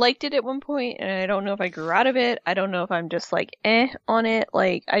 I liked it at one point, and I don't know if I grew out of it. I don't know if I'm just on it.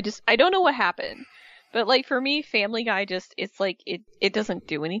 I don't know what happened. But for me, Family Guy it doesn't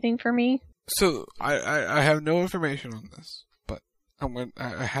do anything for me. So, I have no information on this, but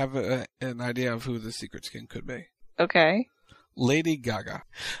I have an idea of who the secret skin could be. Okay. Lady Gaga.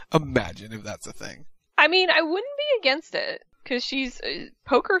 Imagine if that's a thing. I mean, I wouldn't be against it, because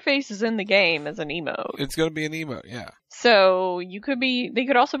Poker Face is in the game as an emote. It's gonna be an emote, yeah. So, they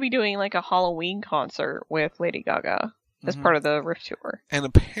could also be doing a Halloween concert with Lady Gaga as part of the Rift Tour. And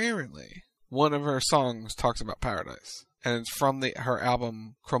apparently, one of her songs talks about paradise. And it's from her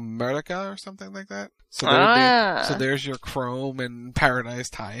album Chromatica or something like that. So there's your Chrome and Paradise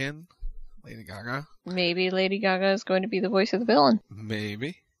tie-in. Lady Gaga. Maybe Lady Gaga is going to be the voice of the villain.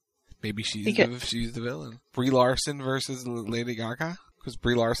 Maybe she's the villain. Brie Larson versus Lady Gaga, because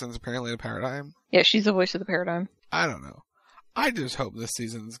Brie Larson's apparently a Paradigm. Yeah, she's the voice of the Paradigm. I don't know. I just hope this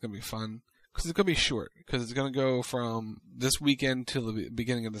season is going to be fun, because it's going to be short, because it's going to go from this weekend till the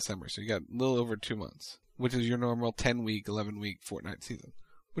beginning of December. So you got a little over 2 months, which is your normal 10-week, 11-week Fortnite season,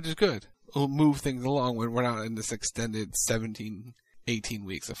 which is good. It'll move things along when we're not in this extended 17, 18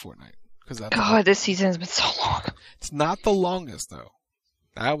 weeks of Fortnite. God, this season has been so long. It's not the longest, though.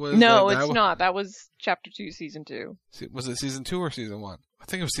 It's not. That was Chapter 2, Season 2. Was it Season 2 or Season 1? I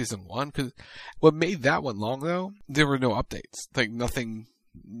think it was Season 1, because what made that one long, though, there were no updates. Nothing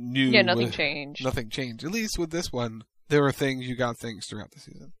new. Yeah, nothing changed. Nothing changed. At least with this one, there were things, you got things throughout the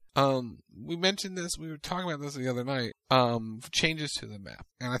season. We mentioned this, we were talking about this the other night, changes to the map.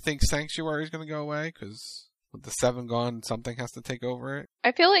 And I think Sanctuary is going to go away, because with the 7 gone, something has to take over it.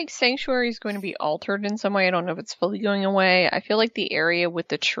 I feel like Sanctuary is going to be altered in some way. I don't know if it's fully going away. I feel like the area with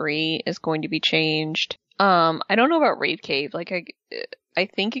the tree is going to be changed. I don't know about Raid Cave. I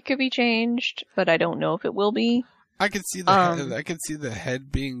think it could be changed, but I don't know if it will be. I could see the head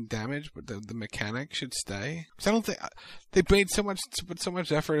being damaged, but the mechanic should stay. Because I don't think they put so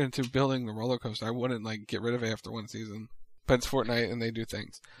much effort into building the roller coaster. I wouldn't get rid of it after one season. but it's Fortnite and they do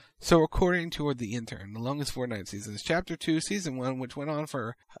things. So according to The Intern, the longest Fortnite season is Chapter 2, Season 1, which went on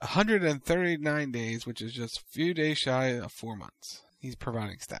for 139 days, which is just a few days shy of 4 months. He's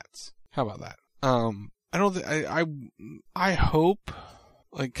providing stats. How about that? I hope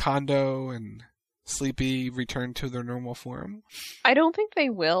like Kondo and Sleepy return to their normal form. I don't think they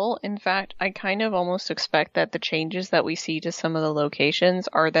will. In fact, I kind of almost expect that the changes that we see to some of the locations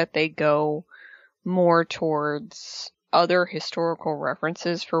are that they go more towards other historical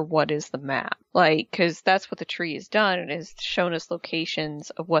references for what is the map. Like, because that's what the tree has done. It has shown us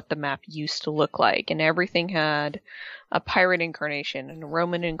locations of what the map used to look like. And everything had a pirate incarnation and a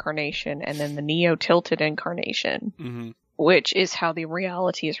Roman incarnation and then the Neo-tilted incarnation. Mm-hmm. Which is how the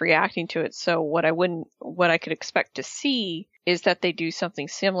reality is reacting to it. So what I could expect to see is that they do something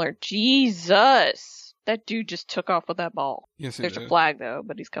similar. Jesus! That dude just took off with that ball. Yes, there's a flag though,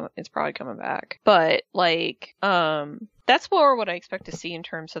 but it's probably coming back. But like, that's more what I expect to see in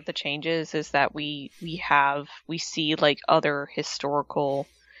terms of the changes is that we see like other historical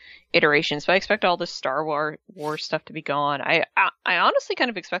iterations. But I expect all this Star Wars stuff to be gone. I honestly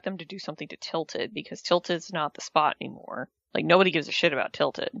kind of expect them to do something to Tilted because Tilted's not the spot anymore. Like nobody gives a shit about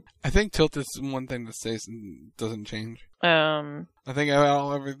Tilted. I think Tilted's one thing that stays and doesn't change. I think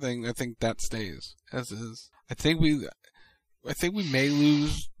everything. I think that stays as is. I think we may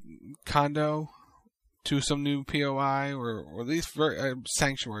lose Kondo to some new POI, or at least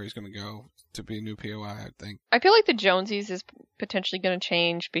Sanctuary is going to go to be a new POI. I think. I feel like the Jonesies is potentially going to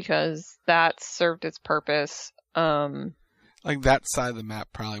change because that served its purpose. Like that side of the map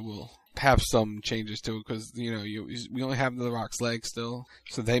probably will have some changes to it because we only have the Rock's leg still,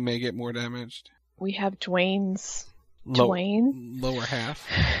 so they may get more damaged. We have Dwayne's lower half.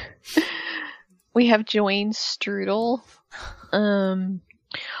 We have Dwayne's strudel.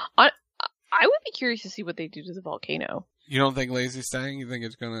 I would be curious to see what they do to the volcano. You don't think Lazy's staying? You think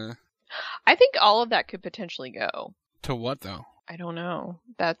it's gonna? I think all of that could potentially go. To what though? I don't know.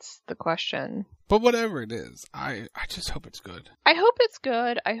 That's the question. But whatever it is, I just hope it's good. I hope it's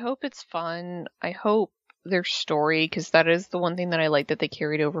good. I hope it's fun. I hope their story, because that is the one thing that I like that they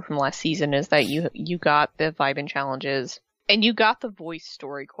carried over from last season, is that you got the vibe and challenges, and you got the voice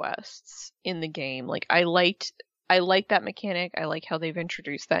story quests in the game. Like I like that mechanic. I like how they've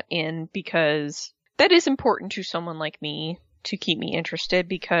introduced that in, because that is important to someone like me to keep me interested,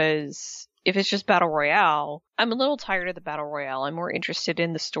 because if it's just Battle Royale, I'm a little tired of the Battle Royale. I'm more interested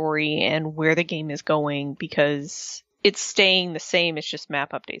in the story and where the game is going, because it's staying the same. It's just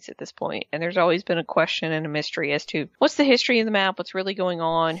map updates at this point. And there's always been a question and a mystery as to what's the history of the map, what's really going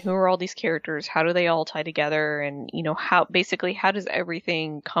on, who are all these characters, how do they all tie together, and how does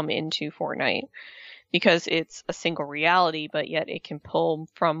everything come into Fortnite? Because it's a single reality, but yet it can pull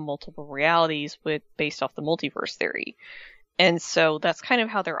from multiple realities based off the multiverse theory. And so that's kind of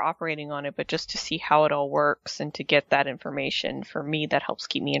how they're operating on it, but just to see how it all works and to get that information, for me, that helps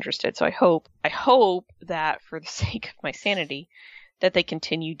keep me interested. So I hope that, for the sake of my sanity, that they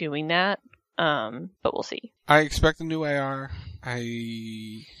continue doing that. But we'll see. I expect a new AR.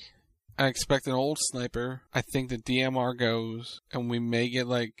 I expect an old sniper. I think the DMR goes, and we may get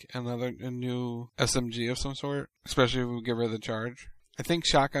like a new SMG of some sort, especially if we get rid of the charge. I think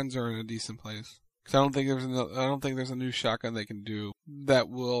shotguns are in a decent place. Because I don't think there's a new shotgun they can do that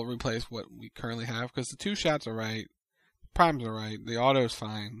will replace what we currently have. Because the 2 shots are right, primes are right, the auto's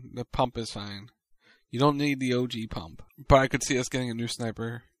fine, the pump is fine. You don't need the OG pump. But I could see us getting a new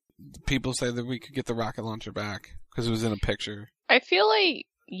sniper. People say that we could get the rocket launcher back because it was in a picture. I feel like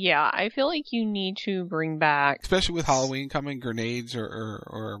you need to bring back, especially with Halloween coming, grenades or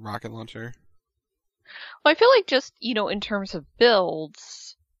a rocket launcher. Well, I feel like just in terms of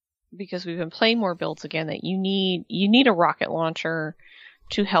builds, because we've been playing more builds again, that you need a rocket launcher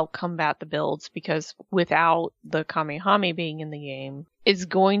to help combat the builds, because without the Kamehame being in the game, it's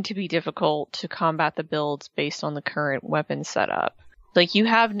going to be difficult to combat the builds based on the current weapon setup. Like, you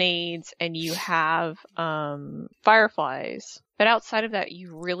have nades and you have fireflies, but outside of that,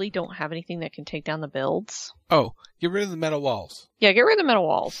 you really don't have anything that can take down the builds. Oh, get rid of the metal walls. Yeah, get rid of the metal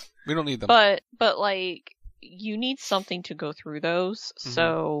walls. We don't need them. But like, you need something to go through those. Mm-hmm.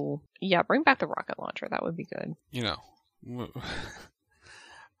 So, yeah, bring back the rocket launcher. That would be good.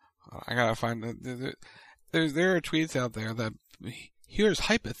 I gotta find that. There are tweets out there that here's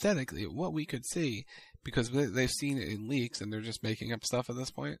hypothetically what we could see, because they've seen it in leaks and they're just making up stuff at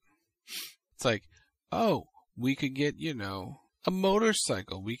this point. It's like, oh, we could get, a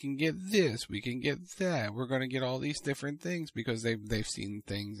motorcycle. We can get this. We can get that. We're going to get all these different things because they've seen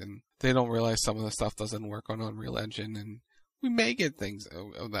things and they don't realize some of the stuff doesn't work on Unreal Engine, and we may get things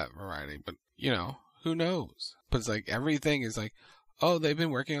of that variety. But, Who knows? But it's like everything is like, oh, they've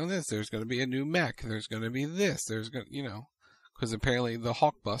been working on this. There's going to be a new mech. There's going to be this. There's going to, because apparently the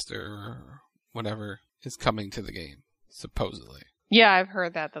Hulkbuster or whatever is coming to the game, supposedly. Yeah, I've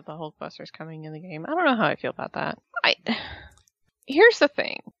heard that the Hulkbuster is coming in the game. I don't know how I feel about that. Here's the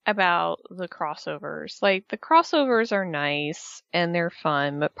thing about the crossovers. Like, the crossovers are nice and they're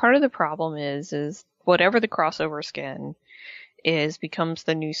fun, but part of the problem is whatever the crossover skin is becomes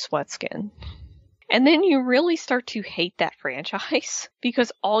the new sweat skin. And then you really start to hate that franchise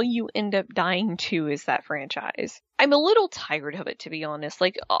because all you end up dying to is that franchise. I'm a little tired of it, to be honest.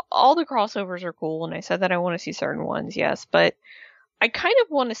 Like, all the crossovers are cool, and I said that I want to see certain ones, yes, but I kind of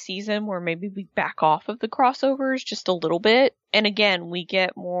want a season where maybe we back off of the crossovers just a little bit. And again, we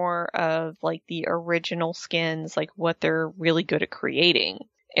get more of like the original skins, like what they're really good at creating.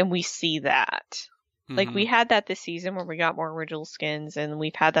 And we see that. Mm-hmm. Like we had that this season where we got more original skins, and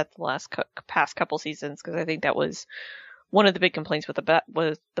we've had that the past couple seasons, because I think that was one of the big complaints with the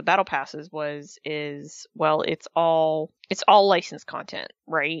battle passes it's all licensed content,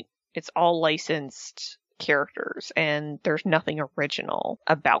 right? It's all licensed characters, and there's nothing original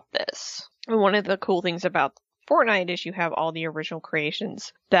about this. And one of the cool things about Fortnite is you have all the original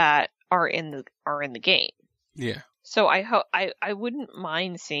creations that are in the game. Yeah. So I wouldn't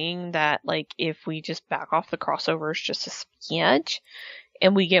mind seeing that, like, if we just back off the crossovers just a smidge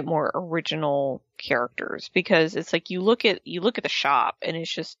and we get more original characters, because it's like you look at the shop and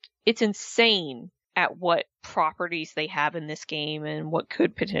it's insane at what properties they have in this game and what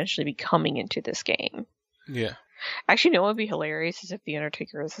could potentially be coming into this game. Yeah. Actually, you know what would be hilarious is if the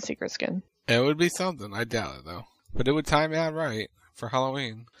Undertaker is a secret skin. It would be something. I doubt it, though. But it would time out right for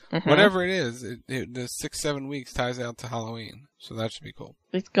Halloween. Mm-hmm. Whatever it is, the 6-7 weeks ties out to Halloween. So that should be cool.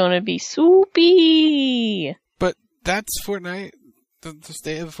 It's gonna be soupy! But that's Fortnite. The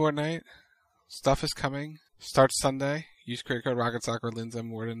state of Fortnite. Stuff is coming. Starts Sunday. Use credit code Rocket Soccer Lindsey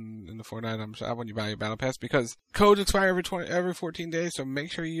Ward in the Fortnite shop when you buy your Battle Pass, because codes expire every 14 days, so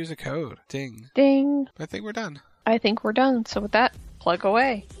make sure you use a code. Ding. Ding. I think we're done. So with that, plug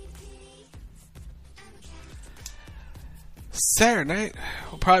away. Saturday night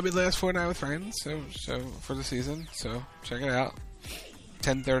will probably be the last Fortnite with friends, so for the season, so check it out.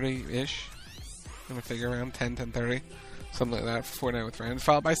 10:30-ish. I'm gonna figure around 10:30, something like that for Fortnite with friends.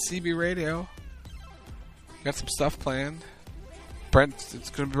 Followed by CB Radio. Got some stuff planned. It's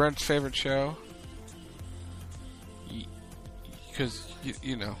gonna be Brent's favorite show. Because,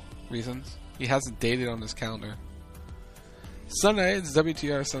 reasons. He hasn't dated on his calendar. Sunday, it's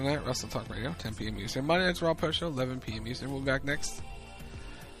WTR Sunday Night Wrestle Talk Radio, 10 p.m. Eastern. Monday, it's Raw Post Show, 11 p.m. Eastern. We'll be back next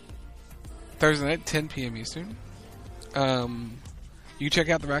Thursday night, 10 p.m. Eastern. You can check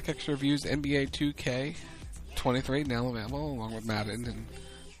out the Rack Extra Reviews NBA 2K23, now available, along with Madden, and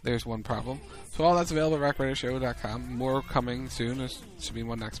there's one problem. So all that's available at rackradioshow.com. More coming soon. There should be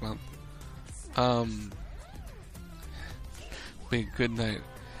one next month. Be a good night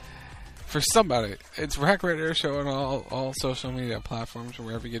for somebody. It's Rack Radio Show on all social media platforms, or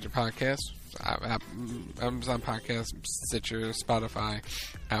wherever you get your podcasts. Amazon Podcasts, Stitcher, Spotify,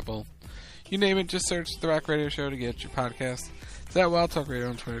 Apple. You name it, just search The Rack Radio Show to get your podcast. It's at Wild Talk Radio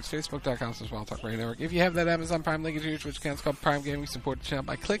on Twitter. It's Facebook.com/Wild Talk Radio Network. If you have that Amazon Prime link into your Twitch account, it's called Prime Gaming. Support the channel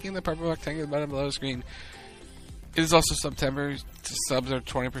by clicking the purple rectangle button below the screen. It is also September. Subs are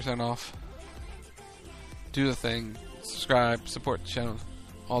 20% off. Do the thing. Subscribe. Support the channel.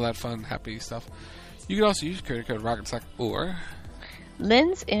 All that fun, happy stuff. You can also use credit code RocketSock or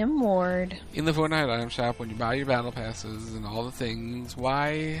Lindsey Ward in the Fortnite item shop when you buy your battle passes and all the things.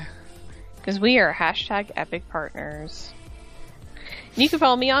 Why? Because we are #epic partners. You can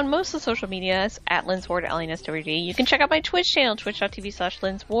follow me on most of the social medias at Lindsey Ward, LNSWD. You can check out my Twitch channel,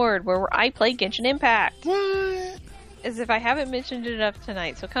 twitch.tv/Lindsey Ward, where I play Genshin Impact. What? As if I haven't mentioned it enough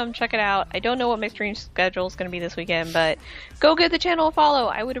tonight, so come check it out. I don't know what my stream schedule is going to be this weekend, but go give the channel a follow.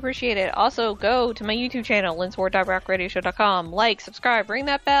 I would appreciate it. Also, go to my YouTube channel, lindsward.rackradioshow.com. Like, subscribe, ring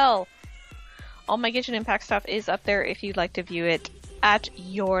that bell. All my Genshin Impact stuff is up there if you'd like to view it at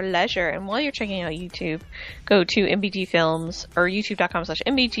your leisure. And while you're checking out YouTube, go to MBG Films, or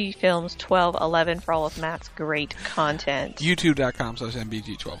youtube.com/MBG Films 1211 for all of Matt's great content.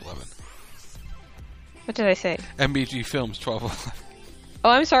 youtube.com/MBG 1211. What did I say? MBG Films 1211. Oh,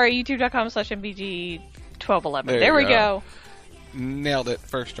 I'm sorry, youtube.com/MBG 1211. There we go. Nailed it.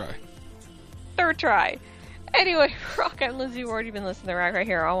 First try. Third try. Anyway, Rock, I'm Lindsey Ward. You've been listening to Rack right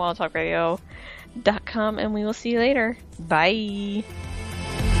here on WildTalkRadio.com, and we will see you later. Bye.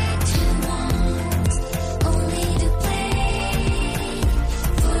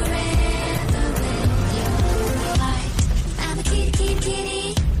 I'm a kitty, kitty,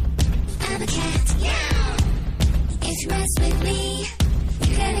 kitty. I'm a cat. Yeah.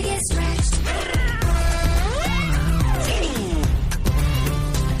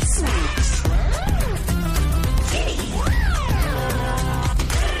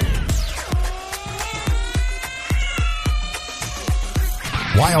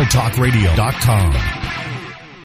 WildTalkRadio.com.